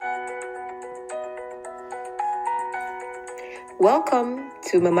Welcome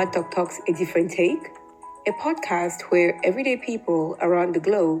to Mama Talk Talks A Different Take, a podcast where everyday people around the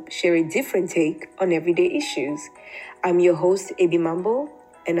globe share a different take on everyday issues. I'm your host, Abi Mambo,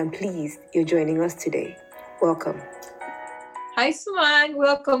 and I'm pleased you're joining us today. Welcome. Hi, Suman.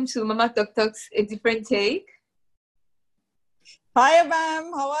 Welcome to Mama Talk Talks A Different Take. Hi,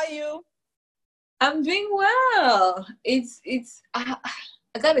 Ma'am. How are you? I'm doing well. I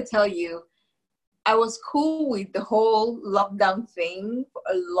gotta tell you, I was cool with the whole lockdown thing for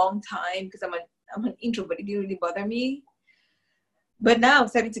a long time because I'm an introvert. It didn't really bother me. But now I'm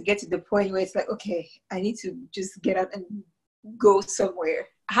starting to get to the point where it's like, okay, I need to just get out and go somewhere.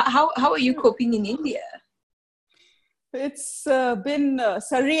 How are you coping in India? It's been a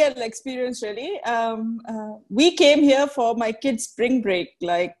surreal experience, really. We came here for my kids' spring break,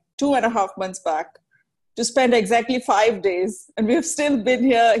 like 2.5 months back, to spend exactly 5 days. And we've still been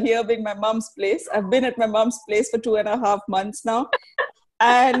here being my mom's place. I've been at my mom's place for 2.5 months now.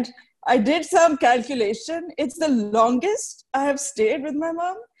 And I did some calculation. It's the longest I have stayed with my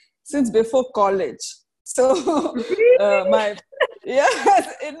mom since before college. So in my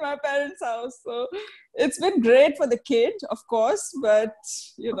parents' house. So it's been great for the kid, of course, but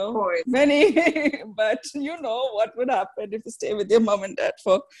but you know what would happen if you stay with your mom and dad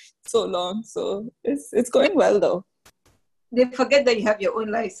for so long. So it's going well though. They forget that you have your own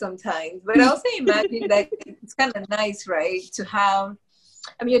life sometimes. But I also imagine that it's kind of nice, right, to have,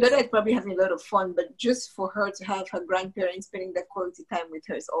 I mean, your daughter is probably having a lot of fun, but just for her to have her grandparents spending that quality time with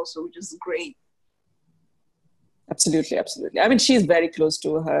her is also just great. Absolutely. I mean, she's very close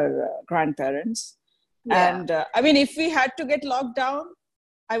to her grandparents. Yeah. And I mean, if we had to get locked down,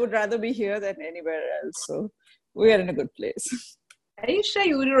 I would rather be here than anywhere else. So we are in a good place. Are you sure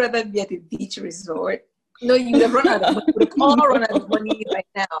you would rather be at a beach resort? No, you would have run out of money. We would all run out of money right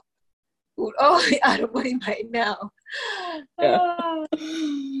now. We would all be out of money right now. Yeah.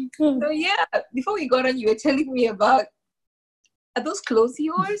 So yeah, before we got on, you were telling me about, are those clothes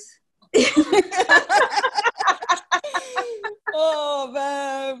yours? Oh,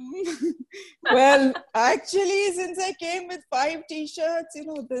 man. Well, actually, since I came with 5 t-shirts,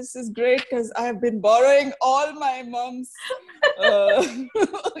 this is great because I've been borrowing all my mom's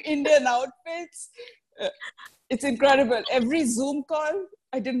Indian outfits. It's incredible. Every Zoom call,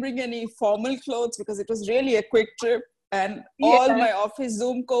 I didn't bring any formal clothes because it was really a quick trip. And all my office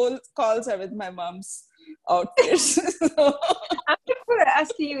Zoom calls are with my mom's outfits. I'm just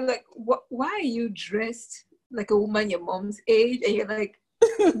asking you, like, why are you dressed like a woman your mom's age? And you're like,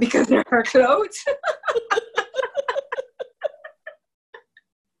 because they're her clothes?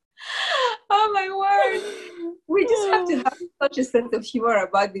 Oh my word. We just have to have such a sense of humor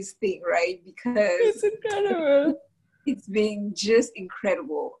about this thing, right? Because it's incredible. It's been just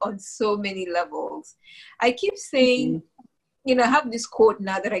incredible on so many levels. I keep saying, I have this quote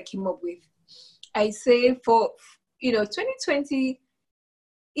now that I came up with. I say for 2020,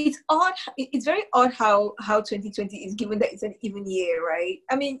 it's odd. It's very odd how 2020 is, given that it's an even year, right?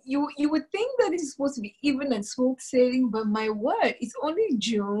 I mean, you would think that it's supposed to be even and smooth sailing, but my word, it's only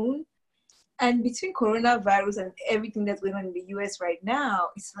June, and between coronavirus and everything that's going on in the US right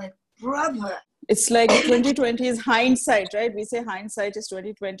now, it's like, brother. It's like 2020 is hindsight, right? We say hindsight is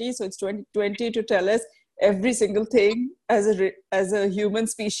 2020, so it's 2020 to tell us every single thing as a human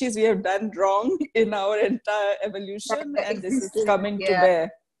species we have done wrong in our entire evolution, and this is coming to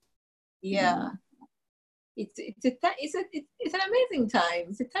bear. Yeah, it's an amazing time.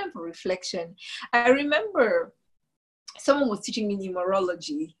 It's a time for reflection. I remember someone was teaching me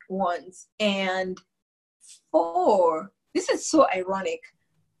numerology once, and 4. This is so ironic.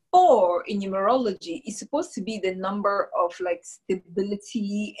 4 in numerology is supposed to be the number of like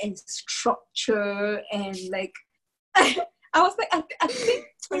stability and structure, and like I was like, I think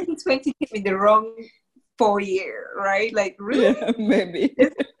 2020 came in the wrong 4 year, right? Like, really? Yeah, maybe.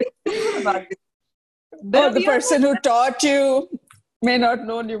 About this. But the person who taught you may not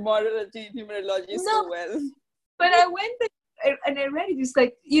know numerology so well. But I went there and I read it. It's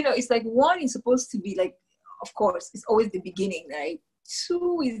like, it's like 1 is supposed to be like, of course, it's always the beginning, right?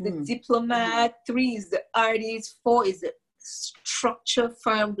 2 is the diplomat, 3 is the artist, 4 is the structure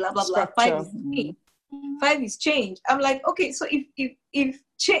firm, blah blah blah. 5 is change. 5 is change. I'm like, okay, so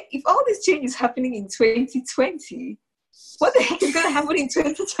if all this change is happening in 2020, what the heck is going to happen in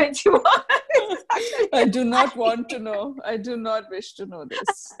 2021? I do not want to know. I do not wish to know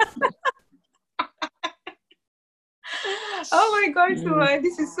this. Oh my God, Suman,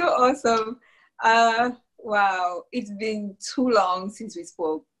 this is so awesome. Wow, it's been too long since we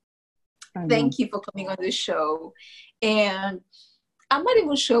spoke. Thank you for coming on the show. And I'm not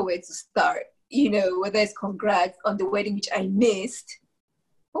even sure where to start. whether it's congrats on the wedding, which I missed.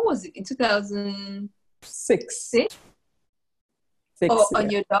 What was it, in 2006? Six, Or yeah. on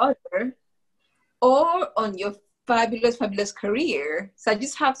your daughter, or on your fabulous, fabulous career. So I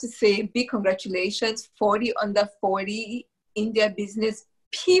just have to say big congratulations, 40 under 40 India business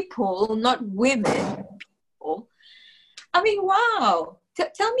people, not women, people. I mean, wow.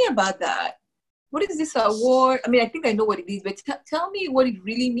 Tell me about that. What is this award? I mean, I think I know what it is, but tell me what it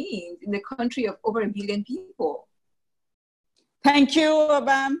really means in the country of over 1 billion people. Thank you,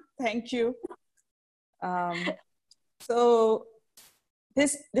 Abam. Thank you. So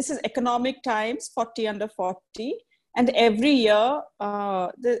this is Economic Times 40 under 40. And every year,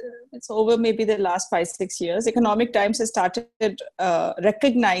 it's over maybe the last 5-6 years, Economic Times has started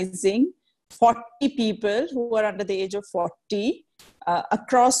recognizing 40 people who are under the age of 40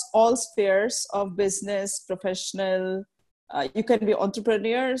 across all spheres of business, professional. You can be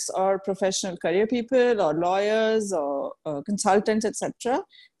entrepreneurs or professional career people or lawyers or consultants, etc.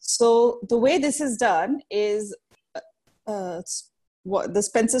 So the way this is done is the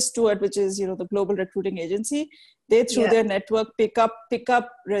Spencer Stuart, which is the global recruiting agency, they through their network pick up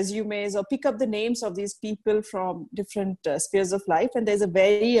resumes or pick up the names of these people from different spheres of life, and there's a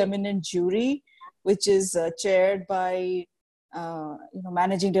very eminent jury which is chaired by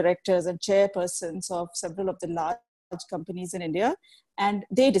managing directors and chairpersons of several of the large companies in India, and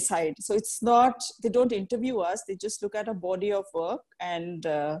they decide. So it's not, they don't interview us, they just look at a body of work and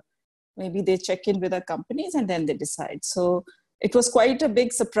maybe they check in with our companies and then they decide. So it was quite a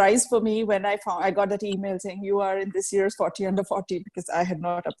big surprise for me when I got that email saying you are in this year's 40 under 40, because I had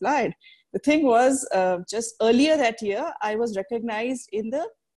not applied. The thing was, just earlier that year, I was recognized in the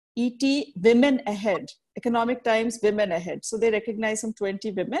ET Women Ahead, Economic Times Women Ahead. So they recognized some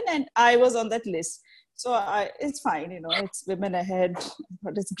 20 women and I was on that list. So it's fine, it's women ahead,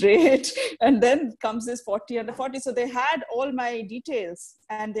 but it's great. And then comes this 40 under 40. So they had all my details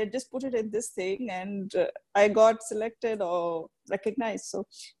and they just put it in this thing and I got selected or recognized. So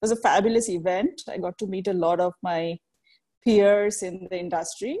it was a fabulous event. I got to meet a lot of my peers in the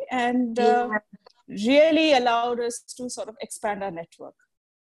industry and really allowed us to sort of expand our network.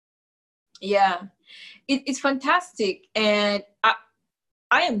 Yeah, it's fantastic. And I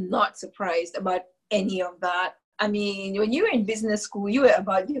am not surprised about any of that. I mean, when you were in business school, you were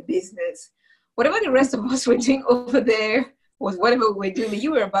about your business. Whatever the rest of us were doing over there was whatever we were doing,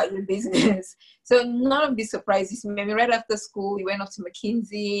 you were about your business. So none of these surprises. Maybe right after school, you went off to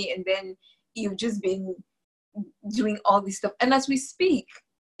McKinsey and then you've just been doing all this stuff. And as we speak,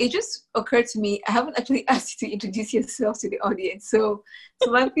 it just occurred to me, I haven't actually asked you to introduce yourself to the audience. So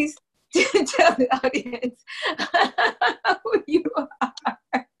please tell the audience who you are.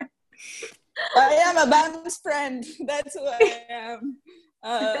 I am a band's friend. That's who I am.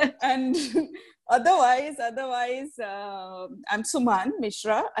 And otherwise, I'm Suman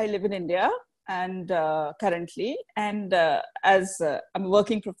Mishra. I live in India and currently, and as I'm a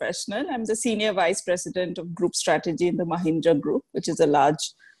working professional, I'm the senior vice president of group strategy in the Mahindra group, which is a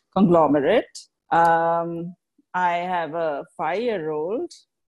large conglomerate. I have a 5-year-old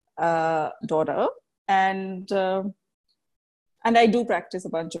daughter, and I do practice a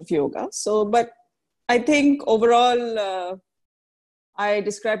bunch of yoga. So, but I think overall, I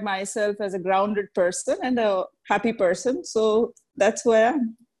describe myself as a grounded person and a happy person. So that's who I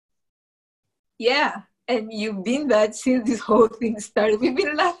am. Yeah. And you've been that since this whole thing started. We've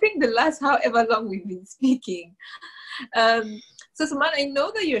been laughing the last however long we've been speaking. So Suman, I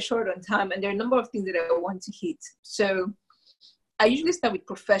know that you're short on time and there are a number of things that I want to hit. So I usually start with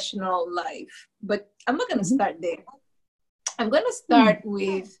professional life, but I'm not going to start there. I'm going to start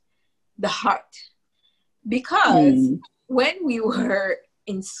with the heart, because when we were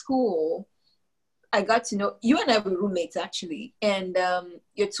in school, I got to know, you and I were roommates actually, and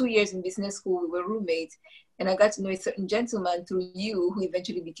your 2 years in business school, we were roommates, and I got to know a certain gentleman through you who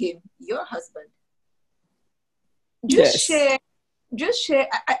eventually became your husband. Just share,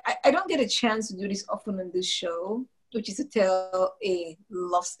 I don't get a chance to do this often on this show, which is to tell a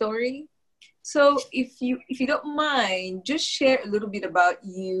love story. So if you don't mind, just share a little bit about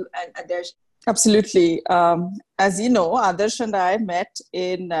you and Adarsh. Absolutely. As you know, Adarsh and I met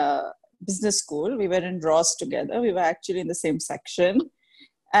in business school. We were in Ross together. We were actually in the same section.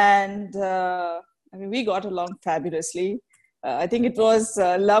 And we got along fabulously. I think it was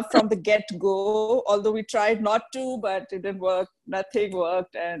love from the get-go, although we tried not to, but it didn't work. Nothing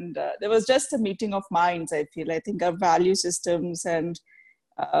worked. And there was just a meeting of minds, I feel. I think our value systems and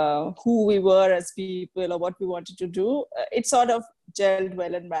who we were as people or what we wanted to do, it sort of gelled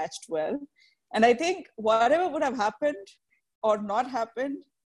well and matched well. And I think whatever would have happened or not happened,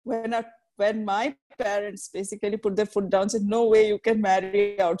 when our when my parents basically put their foot down, said, no way you can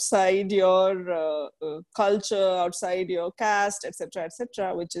marry outside your culture, outside your caste,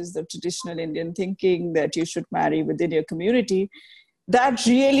 etc., which is the traditional Indian thinking that you should marry within your community. That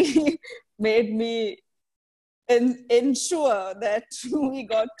really made me ensure that we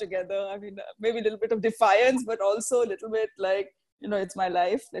got together. I mean, maybe a little bit of defiance, but also a little bit like, it's my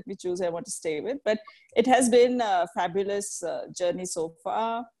life. Let me choose who I want to stay with. But it has been a fabulous journey so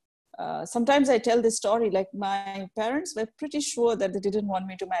far. Sometimes I tell this story, like my parents were pretty sure that they didn't want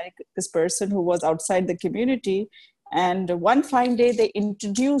me to marry this person who was outside the community. And one fine day, they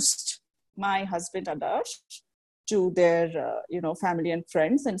introduced my husband, Adarsh, to their, family and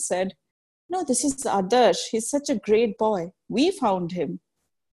friends and said, no, this is Adarsh. He's such a great boy. We found him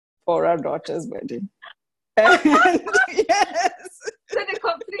for our daughter's wedding. And, yes. So they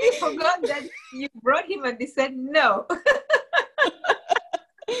completely forgot that you brought him and they said no.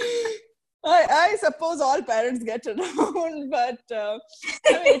 I suppose all parents get around, but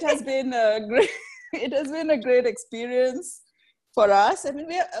it has been a great experience for us. I mean,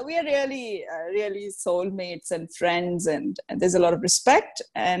 we are really soulmates and friends, and there's a lot of respect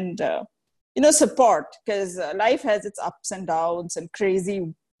and support, because life has its ups and downs and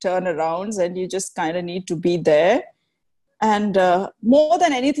crazy turnarounds, and you just kind of need to be there. And more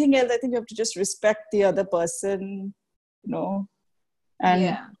than anything else, I think you have to just respect the other person,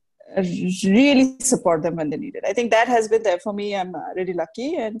 and really support them when they need it. I think that has been there for me. I'm really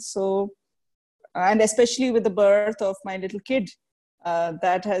lucky. And especially with the birth of my little kid,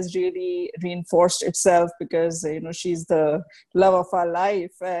 that has really reinforced itself, because she's the love of our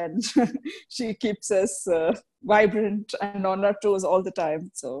life, and she keeps us vibrant and on our toes all the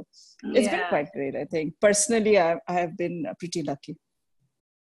time. So it's been quite great. I think personally I have been pretty lucky.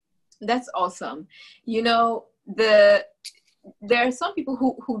 That's awesome. There are some people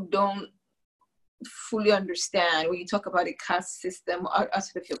who don't fully understand when you talk about a caste system or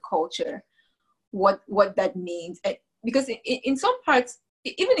aspect of your culture, what that means. Because in some parts,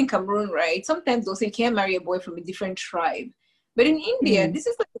 even in Cameroon, right, sometimes they'll say you can't marry a boy from a different tribe. But in India, this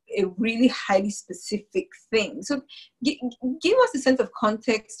is like a really highly specific thing. So give us a sense of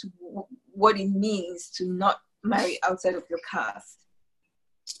context, what it means to not marry outside of your caste.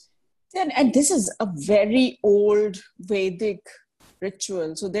 And this is a very old Vedic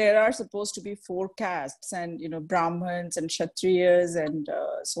ritual. So there are supposed to be 4 castes, and Brahmins and Kshatriyas and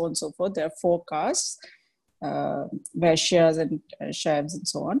so on and so forth. There are 4 castes, Vaishyas and Shaivas and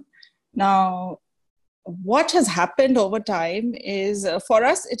so on. Now, what has happened over time is, for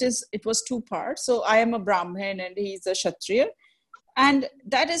us, it was 2 parts. So I am a Brahmin and he's a Kshatriya, and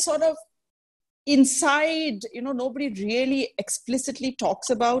that is sort of inside, nobody really explicitly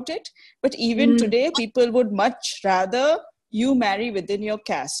talks about it. But even today, people would much rather you marry within your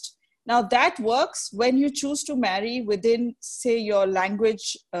caste. Now that works when you choose to marry within, say, your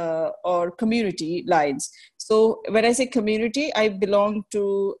language or community lines. So when I say community, I belong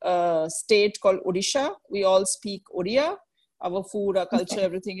to a state called Odisha. We all speak Odia. Our food, our culture,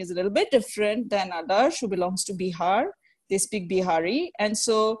 everything is a little bit different than Adarsh, who belongs to Bihar. They speak Bihari. And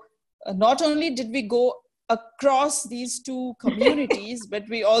so not only did we go across these 2 communities, but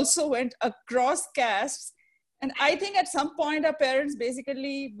we also went across castes. And I think at some point, our parents,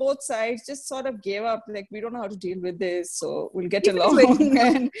 basically both sides, just sort of gave up. Like, we don't know how to deal with this, so we'll get along.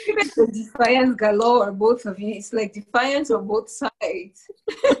 And the defiance galore, both of you. It's like defiance on both sides.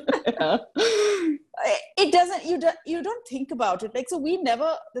 It doesn't. You don't think about it. Like, so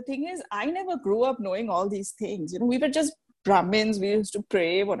the thing is, I never grew up knowing all these things. We were just Brahmins. We used to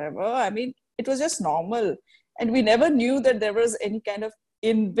pray, whatever. I mean, it was just normal, and we never knew that there was any kind of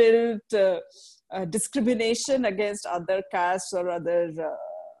inbuilt discrimination against other castes or other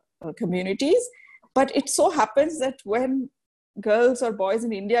communities. But it so happens that when girls or boys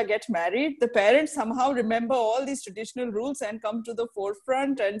in India get married, the parents somehow remember all these traditional rules and come to the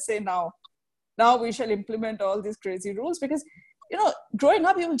forefront and say, now we shall implement all these crazy rules. Because, growing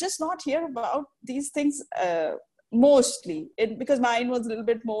up, you will just not hear about these things mostly. Because mine was a little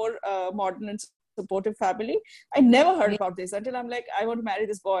bit more modern and supportive family. I never heard about this until I'm like, I want to marry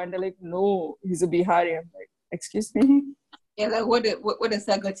this boy, and they're like, no, he's a Bihari. I'm like, excuse me. Yeah, like what does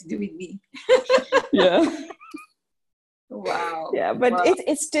that got to do with me? Yeah. Wow. Yeah, but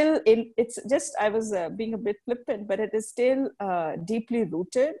it's still it's just, I was being a bit flippant, but it is still deeply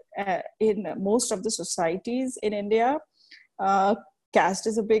rooted in most of the societies in India. Caste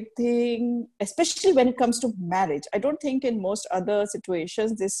is a big thing, especially when it comes to marriage. I don't think in most other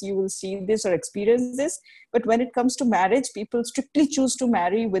situations you will see this or experience this, but when it comes to marriage, people strictly choose to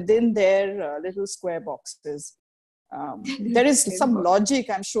marry within their little square boxes. There is some logic,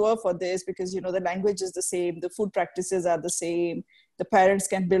 I'm sure, for this because, the language is the same, the food practices are the same, the parents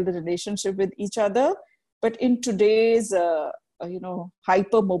can build a relationship with each other. But in today's,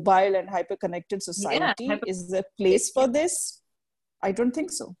 hyper mobile and hyper connected society, is there a place for this? I don't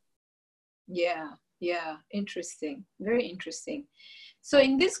think so. Yeah. Interesting. Very interesting. So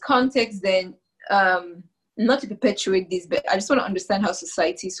in this context, then, not to perpetuate this, but I just want to understand how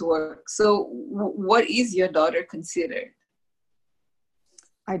societies work. So what is your daughter considered?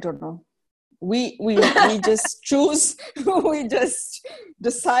 I don't know. We just choose, we just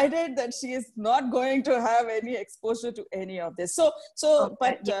decided that she is not going to have any exposure to any of this.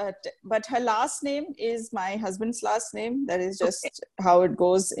 But her last name is my husband's last name. That is just how it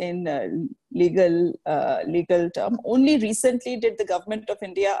goes in legal term. Only recently did the government of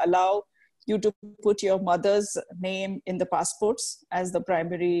India allow you to put your mother's name in the passports as the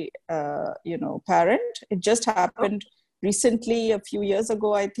primary, parent. It just happened recently, a few years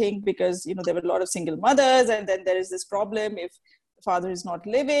ago, I think, because, there were a lot of single mothers. And then there is this problem. If the father is not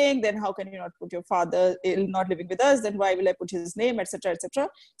living, then how can you not put your father not living with us? Then why will I put his name, etc., etc.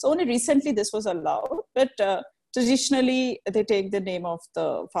 So only recently this was allowed. But traditionally, they take the name of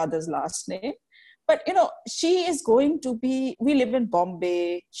the father's last name. But, she is going to be, we live in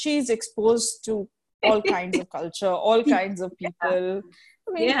Bombay. She's exposed to all kinds of culture, all kinds of people.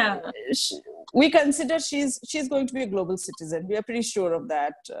 I mean, we consider she's going to be a global citizen. We are pretty sure of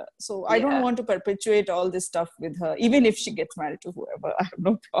that. So I don't want to perpetuate all this stuff with her, even if she gets married to whoever. I have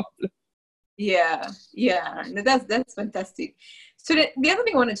no problem. Yeah. No, that's fantastic. So the other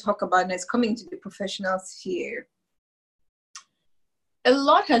thing I want to talk about is coming to the professional sphere. A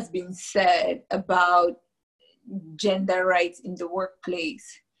lot has been said about gender rights in the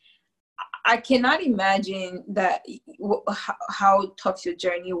workplace. I cannot imagine that how tough your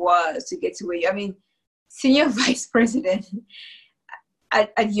journey was to get to where you, senior vice president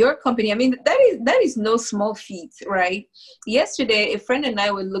at your company. That is no small feat, right? Yesterday, a friend and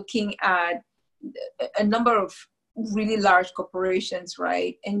I were looking at a number of really large corporations,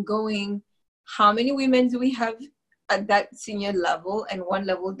 right? And going, how many women do we have at that senior level and one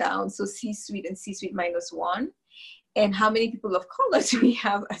level down? So C-suite and C-suite -1. And how many people of color do we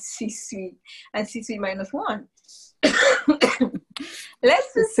have at C-suite and C-suite -1?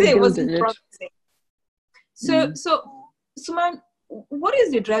 Let's just say it wasn't promising. So Suman, what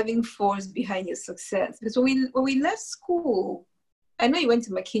is the driving force behind your success? Because when we left school, I know you went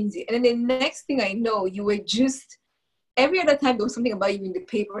to McKinsey, and then the next thing I know, you were just, every other time there was something about you in the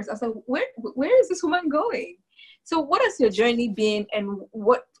papers. I was like, where is this woman going? So what has your journey been, and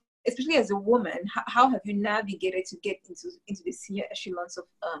what, especially as a woman, how have you navigated to get into the senior echelons of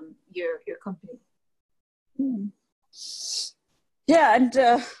your company? Yeah, and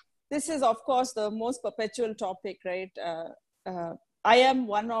this is, of course, the most perpetual topic, right? I am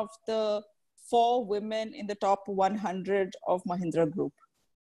one of the 4 women in the top 100 of Mahindra Group.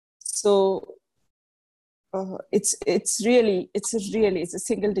 So it's a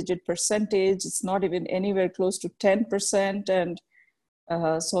single-digit percentage. It's not even anywhere close to 10%, and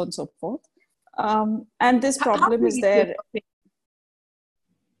so on and so forth. And this problem is there.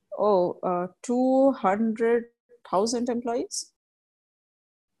 200,000 employees.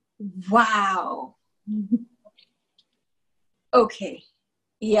 Wow. Okay.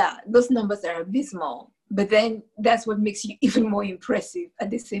 Yeah, those numbers are abysmal. But then that's what makes you even more impressive at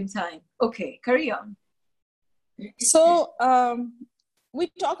the same time. Okay, carry on. So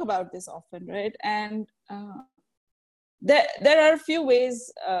we talk about this often, right? And there are a few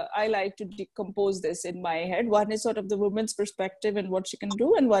ways I like to decompose this in my head. One is sort of the woman's perspective and what she can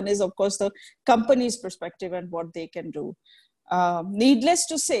do. And one is, of course, the company's perspective and what they can do. Needless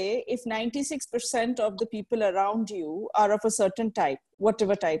to say, if 96% of the people around you are of a certain type,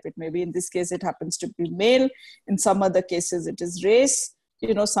 whatever type it may be, in this case, it happens to be male. In some other cases, it is race.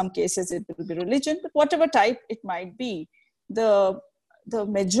 Some cases it will be religion, but whatever type it might be, the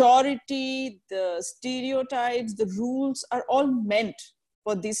majority, the stereotypes, the rules are all meant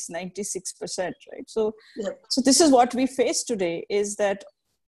for this 96%, right? So this is what we face today, is that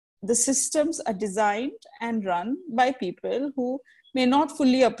the systems are designed and run by people who may not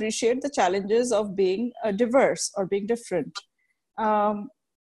fully appreciate the challenges of being diverse or being different. That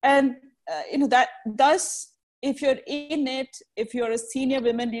thus, if you're in it, if you're a senior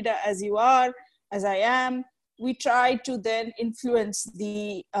women leader as you are, as I am, we try to then influence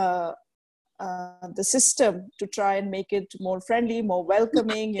the system to try and make it more friendly, more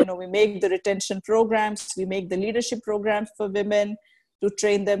welcoming. We make the retention programs, we make the leadership programs for women to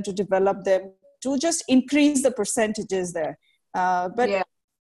train them, to develop them, to just increase the percentages there.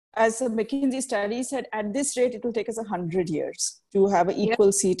 as a McKinsey study said, at this rate, it will take us 100 years to have an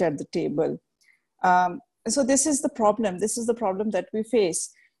equal seat at the table. So this is the problem. This is the problem that we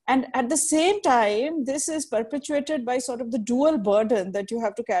face. And at the same time, this is perpetuated by sort of the dual burden that you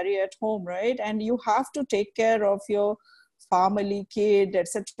have to carry at home, right? And you have to take care of your family, kid,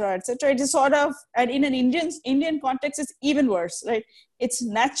 etc., etc. It is sort of, and in an Indian context, it's even worse, right? It's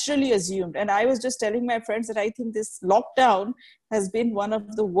naturally assumed. And I was just telling my friends that I think this lockdown has been one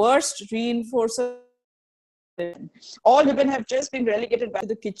of the worst reinforcers. All women have just been relegated back to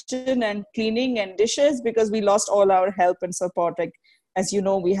the kitchen and cleaning and dishes because we lost all our help and support. Like, as you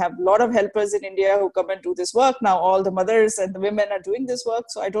know, we have a lot of helpers in India who come and do this work. Now all the mothers and the women are doing this work.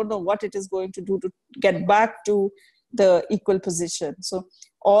 So I don't know what it is going to do to get back to the equal position. So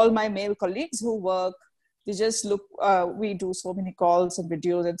all my male colleagues who work, they just look, we do so many calls and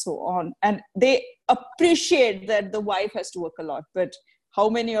videos and so on. And they appreciate that the wife has to work a lot, but how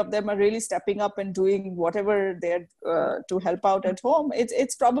many of them are really stepping up and doing whatever they're to help out at home?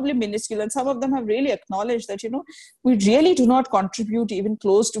 It's probably minuscule. And some of them have really acknowledged that, we really do not contribute even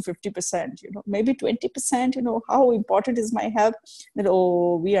close to 50%, maybe 20%, how important is my help? That,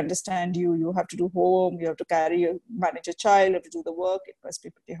 oh, we understand you. You have to do home, you have to manage a child, you have to do the work. It must be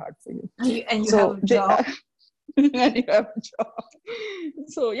pretty hard for you. And you have a job. And you have a job.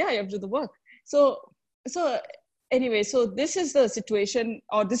 So yeah, you have to do the work. So anyway, so this is the situation,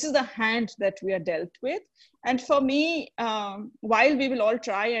 or this is the hand that we are dealt with. And for me, while we will all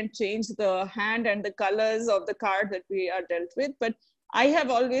try and change the hand and the colors of the card that we are dealt with, but I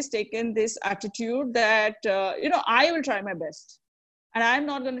have always taken this attitude that, I will try my best. And I'm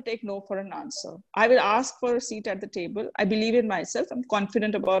not going to take no for an answer. I will ask for a seat at the table. I believe in myself. I'm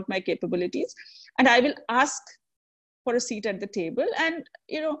confident about my capabilities. And I will ask for a seat at the table. And,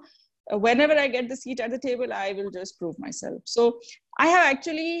 whenever I get the seat at the table, I will just prove myself. So I have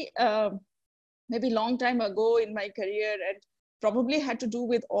actually, maybe long time ago in my career, and probably had to do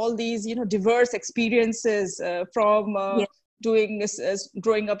with all these, diverse experiences from doing this,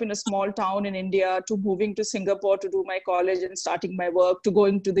 growing up in a small town in India, to moving to Singapore to do my college and starting my work, to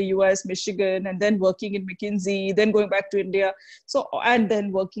going to the US, Michigan, and then working in McKinsey, then going back to India. So, and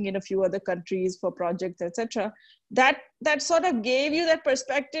then working in a few other countries for projects, etc. That sort of gave you that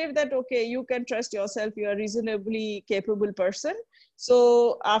perspective that, okay, you can trust yourself. You're a reasonably capable person.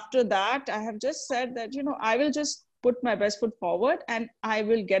 So after that, I have just said that, I will just put my best foot forward and I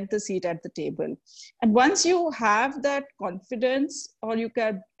will get the seat at the table. And once you have that confidence, or you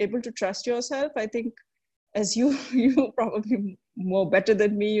can able to trust yourself, I think, as you probably more better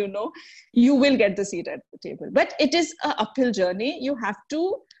than me, you will get the seat at the table. But it is an uphill journey. You have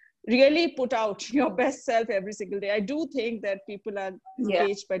to really put out your best self every single day. I do think that people are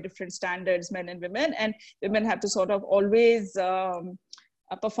engaged by different standards, men and women have to sort of always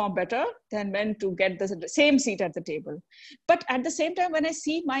perform better than men to get the same seat at the table. But at the same time, when I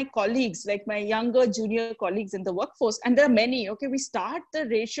see my colleagues, like my younger junior colleagues in the workforce, and there are many, we start the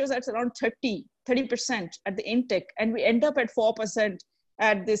ratios at around 30% at the intake, and we end up at 4%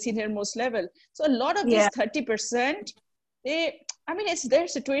 at the senior most level. So a lot of these 30%, it's their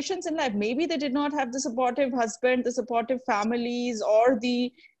situations in life. Maybe they did not have the supportive husband, the supportive families, or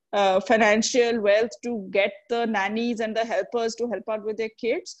the financial wealth to get the nannies and the helpers to help out with their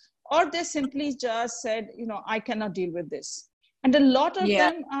kids, or they simply just said, I cannot deal with this. And a lot of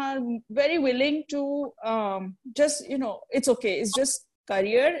them are very willing to just, it's okay. It's just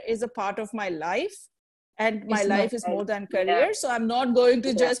career is a part of my life, and my life is more than career. So I'm not going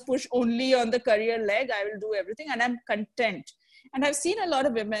to just push only on the career leg. I will do everything, and I'm content. And I've seen a lot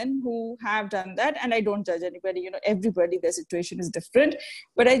of women who have done that, and I don't judge anybody, everybody, their situation is different.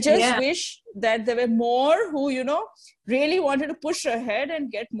 But I just wish that there were more who, really wanted to push ahead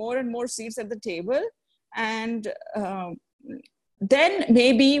and get more and more seats at the table. And then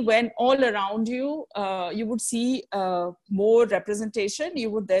maybe when all around you, you would see more representation, you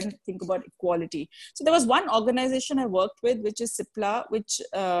would then think about equality. So there was one organization I worked with, which is CIPLA, which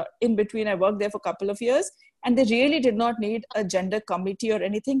in between I worked there for a couple of years. And they really did not need a gender committee or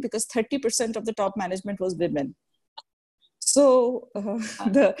anything, because 30% of the top management was women. So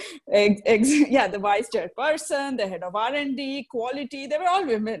the vice chairperson, the head of R&D, quality, they were all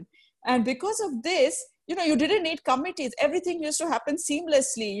women. And because of this, you didn't need committees. Everything used to happen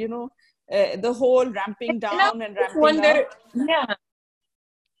seamlessly, the whole ramping down and ramping up. Yeah.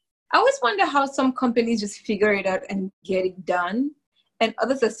 I always wonder how some companies just figure it out and get it done, and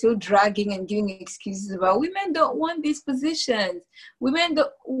others are still dragging and giving excuses about women don't want these positions. Women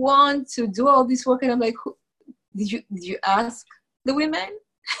don't want to do all this work. And I'm like, did you ask the women?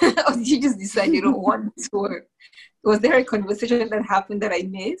 Or did you just decide you don't want to work? Was there a conversation that happened that I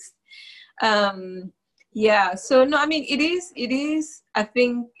missed? Yeah, so no, I mean, it is, I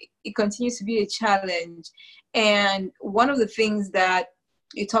think it continues to be a challenge. And one of the things that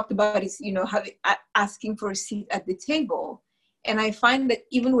you talked about is, asking for a seat at the table. And I find that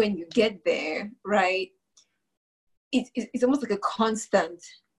even when you get there, right, it's almost like a constant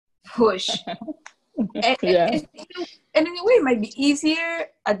push. Yeah. And in a way, it might be easier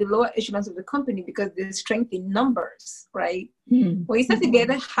at the lower echelons of the company because there's strength in numbers, right? Mm. When you start to get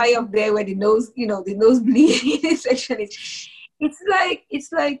high up there where the nosebleed section is, it's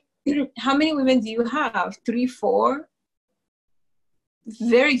like how many women do you have? 3, 4?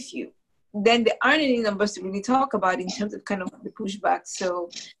 Very few. Then there aren't any numbers to really talk about in terms of kind of the pushback. So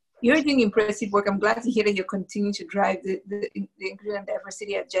you're doing impressive work. I'm glad to hear that you're continuing to drive the inclusion and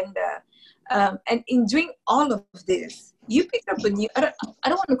diversity agenda. And in doing all of this, you picked up a new, I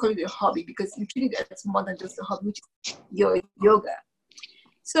don't want to call it a hobby because you treat it as more than just a hobby, which is your yoga.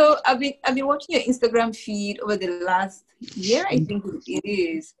 So I've been watching your Instagram feed over the last year, I think it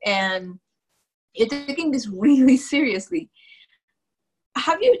is, and you're taking this really seriously.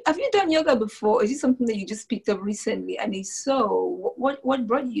 Have you done yoga before? Is it something that you just picked up recently? And if so, what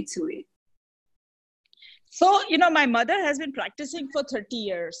brought you to it? So, my mother has been practicing for 30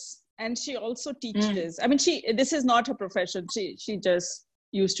 years and she also teaches. I mean, this is not her profession. She just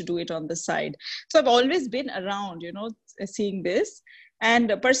used to do it on the side. So I've always been around, seeing this.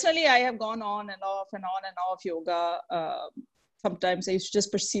 And personally, I have gone on and off yoga. Sometimes I used to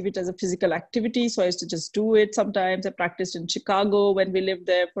just perceive it as a physical activity. So I used to just do it. Sometimes I practiced in Chicago when we lived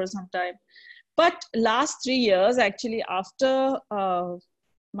there for some time. But last 3 years, actually, after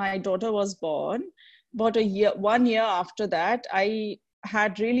my daughter was born, about 1 year after that, I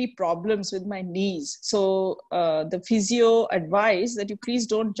had really problems with my knees. So the physio advised that you please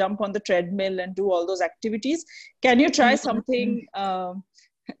don't jump on the treadmill and do all those activities. Can you try something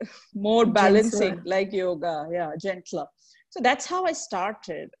more balancing, gentler, like yoga? Yeah, gentler. So that's how I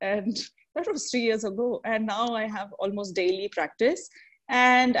started. And that was 3 years ago. And now I have almost daily practice.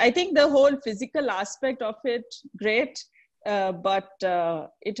 And I think the whole physical aspect of it, great. But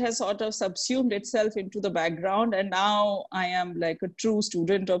it has sort of subsumed itself into the background. And now I am like a true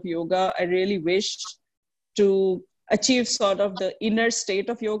student of yoga. I really wish to achieve sort of the inner state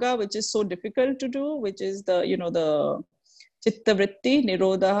of yoga, which is so difficult to do, which is the chitta vritti,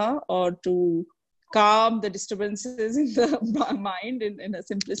 nirodha, or to calm the disturbances in the mind in a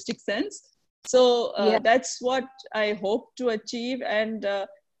simplistic sense. So that's what I hope to achieve. And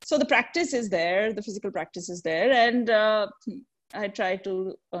so the practice is there, the physical practice is there. And I try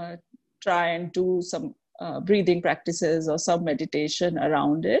and do some breathing practices or some meditation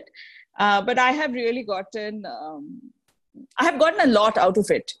around it. But I have really gotten a lot out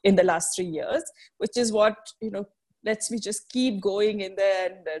of it in the last 3 years, which is what, lets me just keep going in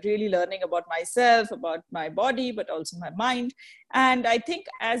there and really learning about myself, about my body, but also my mind. And I think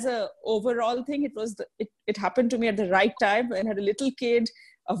as a overall thing, it happened to me at the right time when I had a little kid,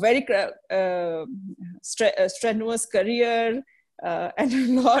 a very strenuous career, and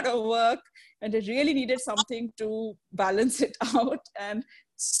a lot of work. And I really needed something to balance it out. And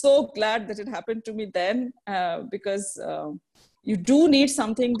so glad that it happened to me then, because you do need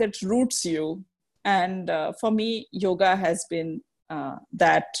something that roots you. And for me, yoga has been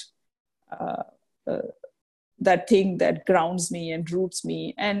that thing that grounds me and roots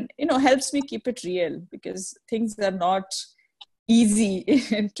me and, helps me keep it real, because things are not easy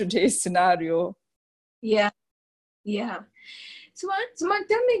in today's scenario. Yeah. So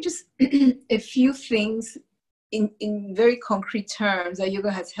tell me just a few things in very concrete terms that yoga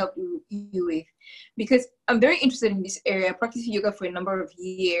has helped you with, because I'm very interested in this area. I practiced yoga for a number of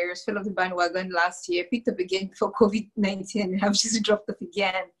years, fell off the bandwagon last year, picked up again before COVID-19, and have just dropped off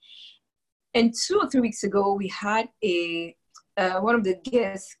again. And 2 or 3 weeks ago, we had one of the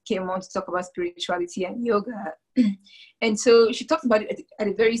guests came on to talk about spirituality and yoga. And so she talked about it at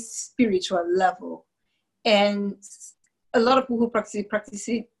a very spiritual level. And a lot of people who practice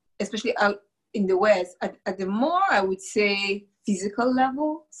it, especially out in the West, at the more, I would say, physical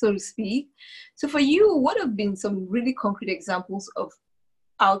level, so to speak. So for you, what have been some really concrete examples of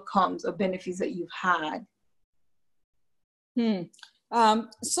outcomes or benefits that you've had?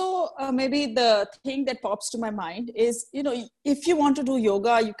 So maybe the thing that pops to my mind is, if you want to do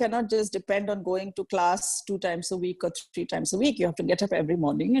yoga, you cannot just depend on going to class 2 times a week or 3 times a week. You have to get up every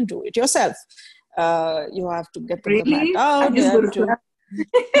morning and do it yourself. You have to get the mat down.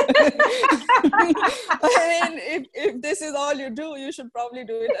 I mean, if this is all you do, you should probably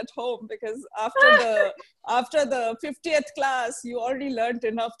do it at home, because after the 50th class, you already learned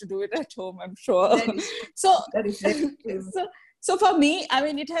enough to do it at home, I'm sure. That is true. So for me, I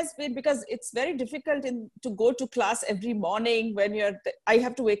mean, it has been, because it's very difficult to go to class every morning when I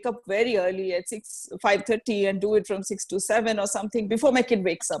have to wake up very early at 5:30 and do it from 6 to 7 or something before my kid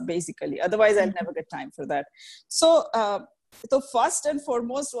wakes up, basically. Otherwise, I'll never get time for that. So the first and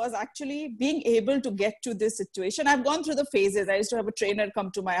foremost was actually being able to get to this situation. I've gone through the phases. I used to have a trainer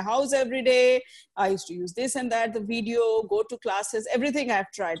come to my house every day. I used to use this and that, the video, go to classes, everything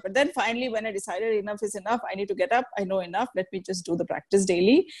I've tried. But then finally, when I decided enough is enough, I need to get up, I know enough, let me just do the practice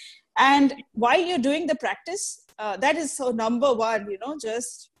daily. And while you're doing the practice, that is so number one,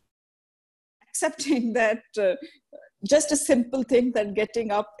 just accepting that just a simple thing, that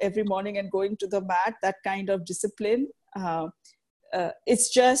getting up every morning and going to the mat, that kind of discipline, it's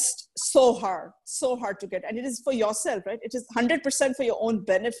just so hard to get. And it is for yourself, right? It is 100% for your own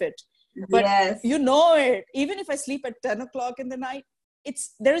benefit. But yes. You know it. Even if I sleep at 10 o'clock in the night,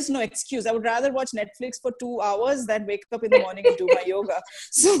 there is no excuse. I would rather watch Netflix for 2 hours than wake up in the morning and do my yoga.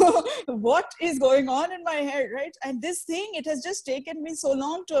 So what is going on in my head, right? And this thing, it has just taken me so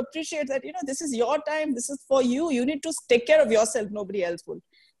long to appreciate that, this is your time. This is for you. You need to take care of yourself. Nobody else will.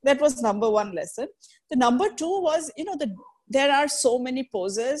 That was number one lesson. The number two was, there are so many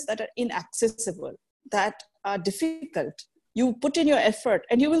poses that are inaccessible, that are difficult. You put in your effort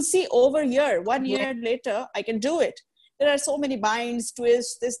and you will see over here, 1 year later, I can do it. There are so many binds,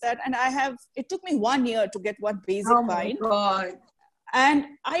 twists, this, that. And it took me 1 year to get one basic bind. God. And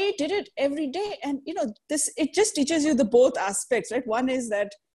I did it every day. And, it just teaches you the both aspects, right? One is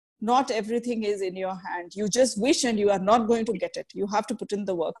that not everything is in your hand. You just wish and you are not going to get it. You have to put in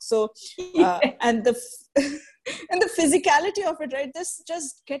the work. So, and the physicality of it, right? This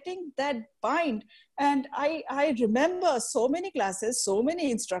just getting that bind. And I remember so many classes, so many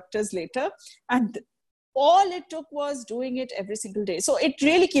instructors later, and all it took was doing it every single day. So it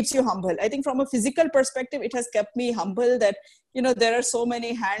really keeps you humble. I think from a physical perspective, it has kept me humble that, there are so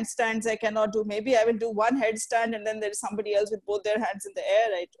many handstands I cannot do. Maybe I will do one headstand and then there's somebody else with both their hands in the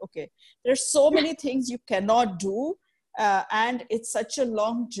air, right? Okay. There's so many things you cannot do. And it's such a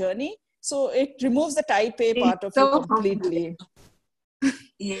long journey. So it removes the type A part of you completely.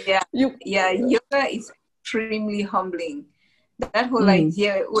 Yeah. Yoga is extremely humbling. That whole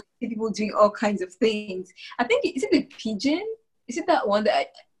idea where people doing all kinds of things. I think, is it the pigeon? Is it that one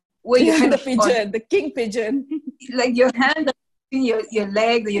where you kind the pigeon, the king pigeon? Like your hand in your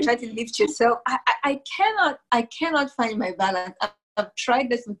leg, and you're trying to lift yourself. I cannot find my balance. I've tried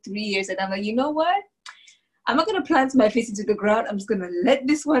this for 3 years, and I'm like, you know what? I'm not going to plant my face into the ground. I'm just going to let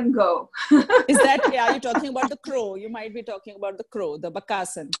this one go. Is that, are you talking about the crow? You might be talking about the crow, the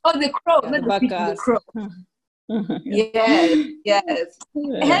bakasan. Oh, the crow, not the crow. Yes. Yeah.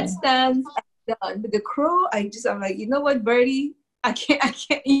 Headstands are done, but the crow, I'm like, you know what, Birdie? I can't.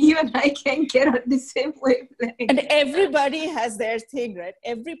 You and I can't get on the same wavelength. And everybody has their thing, right?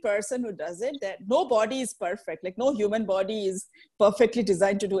 Every person who does it, that no body is perfect. Like no human body is perfectly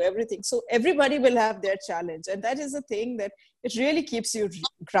designed to do everything. So everybody will have their challenge, and that is the thing that it really keeps you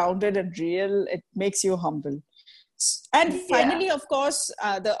grounded and real. It makes you humble. And finally, of course,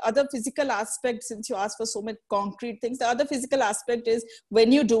 the other physical aspect, since you asked for so many concrete things, the other physical aspect is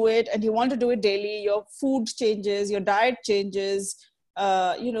when you do it and you want to do it daily, your food changes, your diet changes,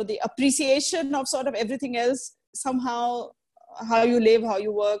 the appreciation of sort of everything else, somehow how you live, how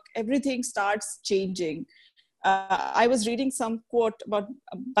you work, everything starts changing. I was reading some quote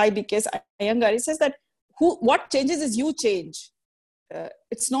by B.K. Iyengar. It says that what changes is you change.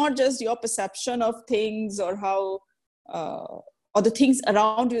 It's not just your perception of things or how or the things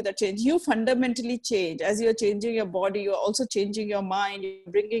around you that change. You fundamentally change. As you're changing your body, you're also changing your mind. You're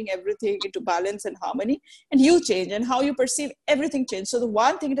bringing everything into balance and harmony, and you change, and how you perceive everything change. So the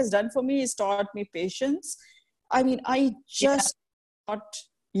one thing it has done for me is taught me patience. I mean, I just not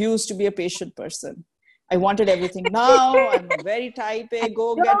used to be a patient person. I wanted everything now. I'm a very type A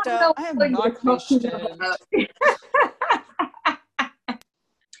go-getter. I am not patient.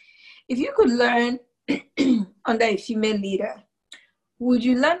 If you could learn under a female leader, would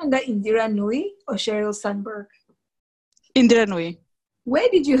you learn under Indira Nooyi or Sheryl Sandberg? Indira Nooyi. Where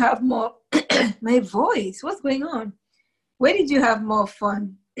did you have more, my voice, what's going on? Where did you have more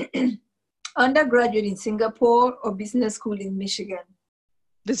fun? Undergraduate in Singapore or business school in Michigan?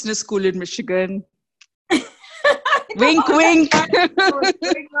 Business school in Michigan. Wink, wink.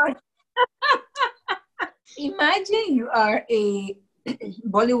 Imagine you are a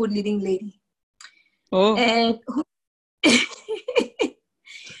Bollywood leading lady. Oh. And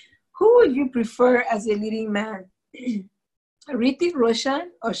Who would you prefer as a leading man? Hrithik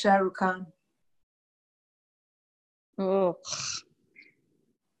Roshan or Shah Rukh Khan? Oh,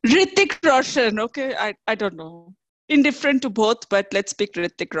 Hrithik Roshan. Okay, I don't know. Indifferent to both, but let's pick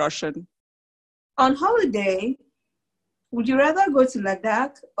Hrithik Roshan. On holiday, would you rather go to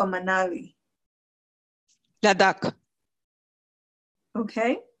Ladakh or Manali? Ladakh.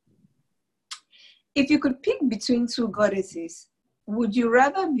 Okay. If you could pick between two goddesses, would you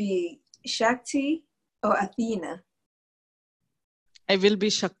rather be Shakti or Athena? I will be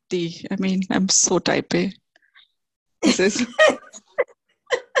Shakti. I mean, I'm so type A. This is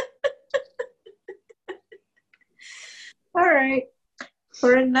All right.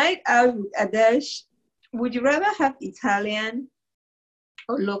 For a night out with Adesh, would you rather have Italian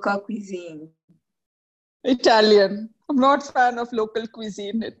or local cuisine? Italian. I'm not a fan of local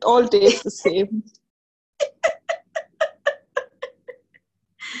cuisine. It all tastes the same.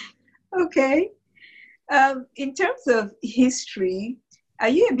 Okay. In terms of history, are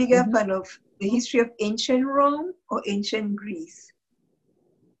you a bigger fan of the history of ancient Rome or ancient Greece?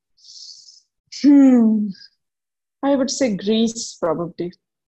 I would say Greece, probably.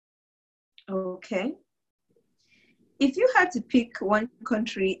 Okay. If you had to pick one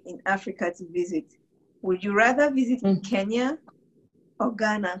country in Africa to visit, would you rather visit Kenya or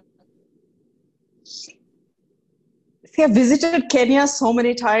Ghana? See, I've visited Kenya so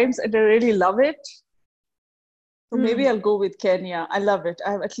many times and I really love it. So maybe I'll go with Kenya. I love it.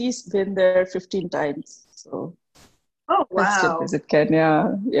 I've at least been there 15 times. So oh, wow. I'll still visit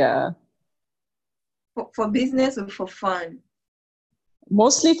Kenya. Yeah. For business or for fun?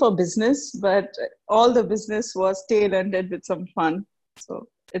 Mostly for business, but all the business was tail-ended with some fun. So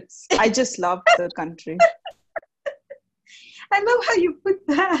I just love the country. I love how you put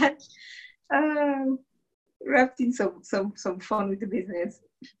that. Wrapped in some fun with the business.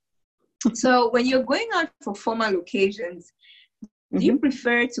 So when you're going out for formal occasions, do you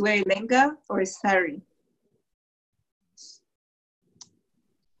prefer to wear a lehenga or a sari?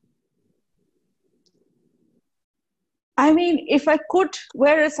 I mean, if I could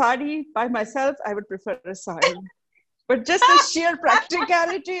wear a sari by myself, I would prefer a sari. But just the sheer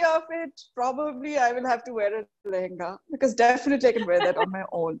practicality of it, probably I will have to wear a lehenga because definitely I can wear that on my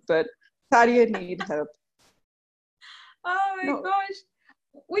own. But sari, I need help. Oh my gosh.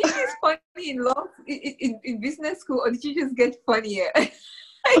 Were you just funny in law, in business school, or did you just get funnier?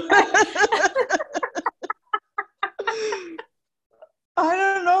 I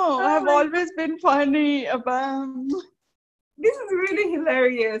don't know. I've always been funny about... This is really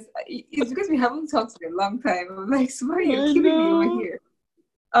hilarious. It's because we haven't talked in a long time. I'm like, Sumaya, you're killing me over here.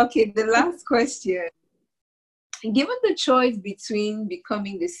 Okay, the last question. Given the choice between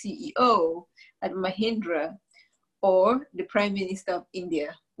becoming the CEO at Mahindra or the Prime Minister of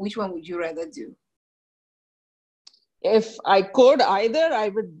India, which one would you rather do? If I could either, I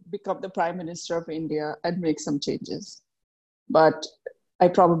would become the Prime Minister of India and make some changes. But I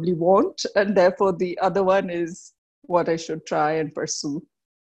probably won't. And therefore, the other one is what I should try and pursue.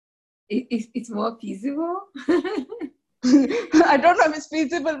 It's more feasible? I don't know if it's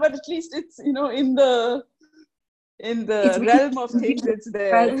feasible, but at least it's, in the realm of things, it's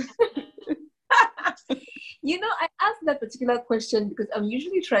there. I asked that particular question because I'm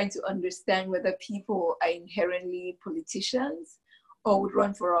usually trying to understand whether people are inherently politicians or would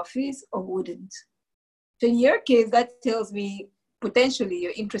run for office or wouldn't. So in your case, that tells me potentially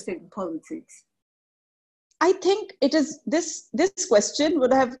you're interested in politics. I think it is this question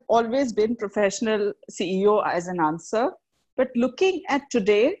would have always been professional CEO as an answer. But looking at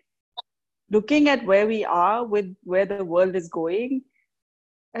today, looking at where we are with where the world is going,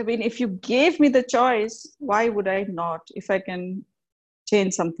 I mean, if you gave me the choice, why would I not? If I can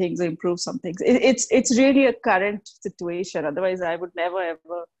change some things or improve some things. It's really a current situation. Otherwise, I would never,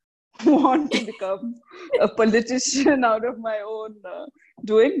 ever want to become a politician out of my own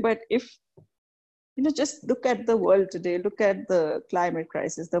doing. But if, just look at the world today, look at the climate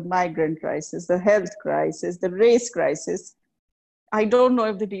crisis, the migrant crisis, the health crisis, the race crisis. I don't know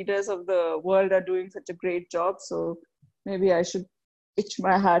if the leaders of the world are doing such a great job. So maybe I should pitch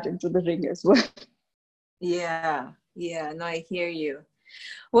my hat into the ring as well. Yeah, no, I hear you.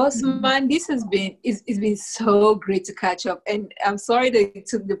 Well, Suman, this has been it's been so great to catch up, and I'm sorry that it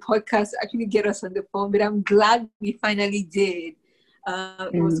took the podcast to actually get us on the phone, but I'm glad we finally did.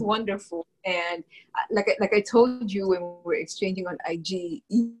 It was wonderful, and like I told you when we were exchanging on IG,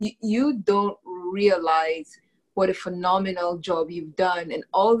 you don't realize what a phenomenal job you've done, and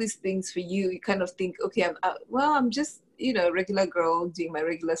all these things for you. You kind of think, okay, I'm just a regular girl doing my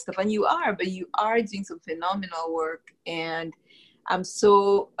regular stuff, and you are, but you are doing some phenomenal work, and I'm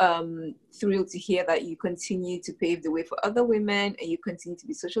so thrilled to hear that you continue to pave the way for other women and you continue to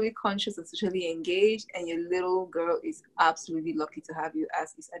be socially conscious and socially engaged. And your little girl is absolutely lucky to have you,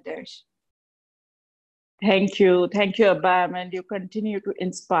 as is Adesh. Thank you. Thank you, Abam. And you continue to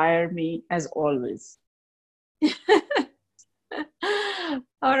inspire me as always.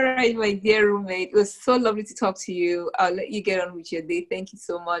 All right, my dear roommate. It was so lovely to talk to you. I'll let you get on with your day. Thank you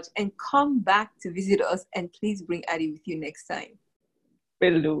so much. And come back to visit us. And please bring Addie with you next time.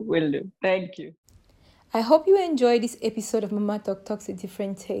 Will do. Thank you. I hope you enjoyed this episode of Mama Talk Talks A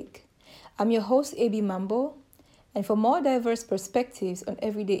Different Take. I'm your host, AB Mambo. And for more diverse perspectives on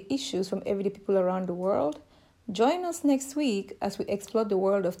everyday issues from everyday people around the world, join us next week as we explore the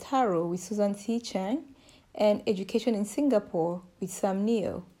world of tarot with Susan T. Chang and education in Singapore with Sam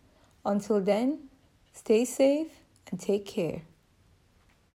Neo. Until then, stay safe and take care.